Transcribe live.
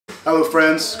Hello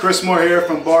friends, Chris Moore here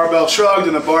from Barbell Shrugged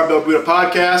and the Barbell Buddha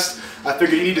podcast. I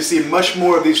figured you need to see much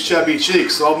more of these chubby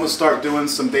cheeks, so I'm going to start doing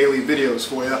some daily videos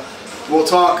for you. We'll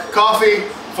talk coffee,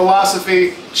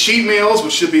 philosophy, cheat meals,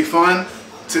 which should be fun.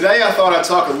 Today I thought I'd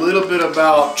talk a little bit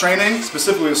about training,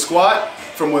 specifically a squat,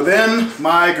 from within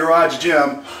my garage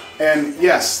gym. And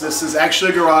yes, this is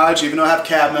actually a garage, even though I have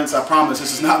cabinets. I promise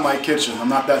this is not my kitchen. I'm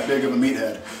not that big of a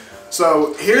meathead.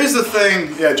 So here's the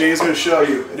thing, yeah, Jane's going to show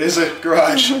you. It is a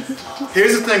garage.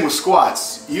 Here's the thing with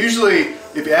squats. Usually,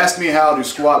 if you ask me how to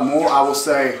squat more, I will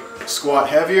say squat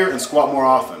heavier and squat more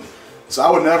often. So I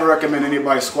would never recommend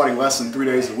anybody squatting less than 3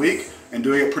 days a week and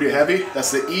doing it pretty heavy.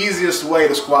 That's the easiest way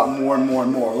to squat more and more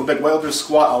and more. Olympic weightlifters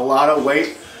squat a lot of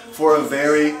weight for a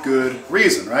very good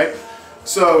reason, right?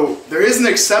 So there is an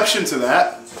exception to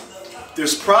that.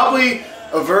 There's probably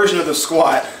a version of the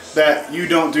squat that you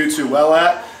don't do too well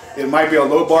at. It might be a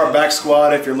low bar back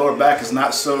squat if your lower back is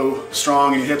not so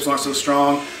strong and your hips aren't so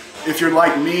strong. If you're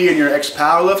like me and you're an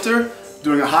ex-powerlifter,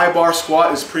 doing a high bar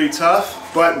squat is pretty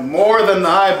tough. But more than the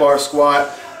high bar squat,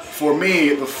 for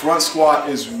me, the front squat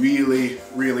is really,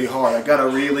 really hard. I got a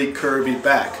really curvy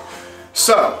back.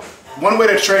 So one way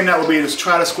to train that would be to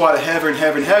try to squat heavier and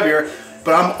heavier and heavier,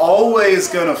 but I'm always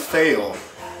gonna fail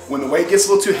when the weight gets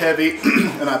a little too heavy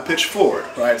and I pitch forward,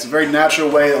 right? It's a very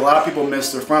natural way. A lot of people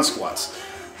miss their front squats.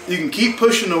 You can keep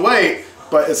pushing the weight,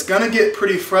 but it's gonna get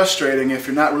pretty frustrating if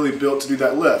you're not really built to do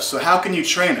that lift. So how can you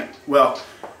train it? Well,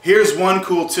 here's one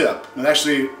cool tip. And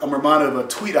actually, I'm reminded of a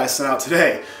tweet I sent out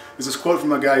today. There's this quote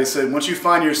from a guy who said, once you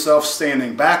find yourself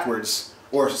standing backwards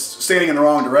or standing in the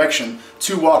wrong direction,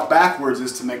 to walk backwards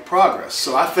is to make progress.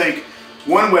 So I think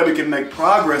one way we can make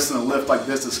progress in a lift like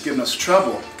this that's giving us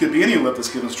trouble, it could be any lift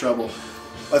that's giving us trouble,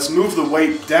 let's move the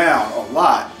weight down a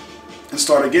lot and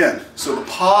start again. So the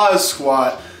pause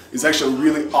squat is actually a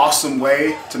really awesome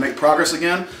way to make progress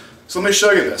again. So let me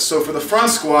show you this. So for the front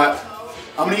squat,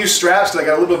 I'm gonna use straps because I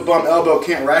got a little bit of bum elbow,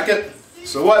 can't rack it.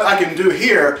 So what I can do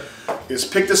here is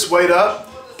pick this weight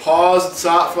up, pause at the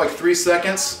top for like 3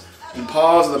 seconds, and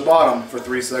pause at the bottom for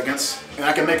 3 seconds. And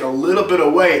I can make a little bit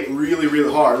of weight really,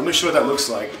 really hard. Let me show you what that looks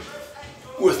like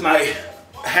with my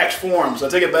hacked form. So I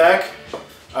take it back,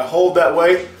 I hold that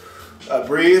weight, I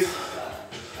breathe,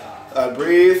 I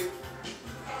breathe,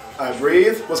 I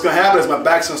breathe. What's gonna happen is my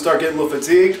back's gonna start getting a little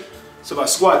fatigued. So if I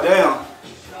squat down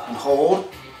and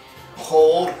hold,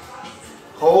 hold,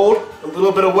 hold, a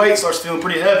little bit of weight starts feeling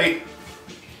pretty heavy.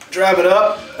 Drive it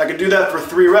up. I can do that for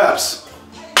 3 reps.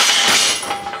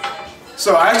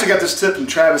 So I actually got this tip from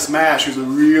Travis Mash, who's a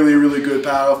really, really good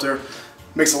powerlifter.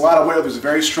 Makes a lot of weight, he's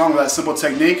very strong with that simple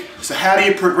technique. So how do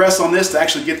you progress on this to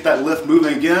actually get that lift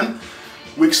moving again?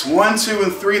 Weeks 1, 2,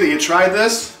 and 3 that you tried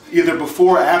this, either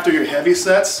before or after your heavy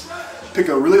sets, pick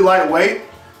a really light weight,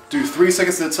 do 3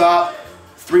 seconds at the top,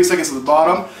 3 seconds at the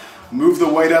bottom, move the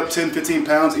weight up 10, 15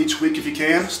 pounds each week if you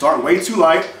can. Start way too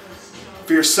light.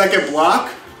 For your second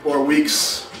block, or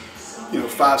weeks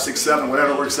 5, 6, 7,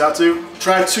 whatever it works out to,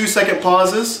 try 2-second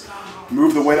pauses,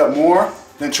 move the weight up more,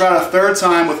 then try it a third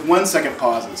time with 1-second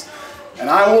pauses. And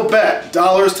I will bet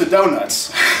dollars to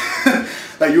donuts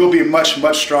that you will be much,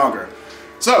 much stronger.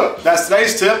 So that's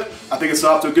today's tip. I think it's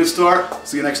off to a good start.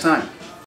 See you next time.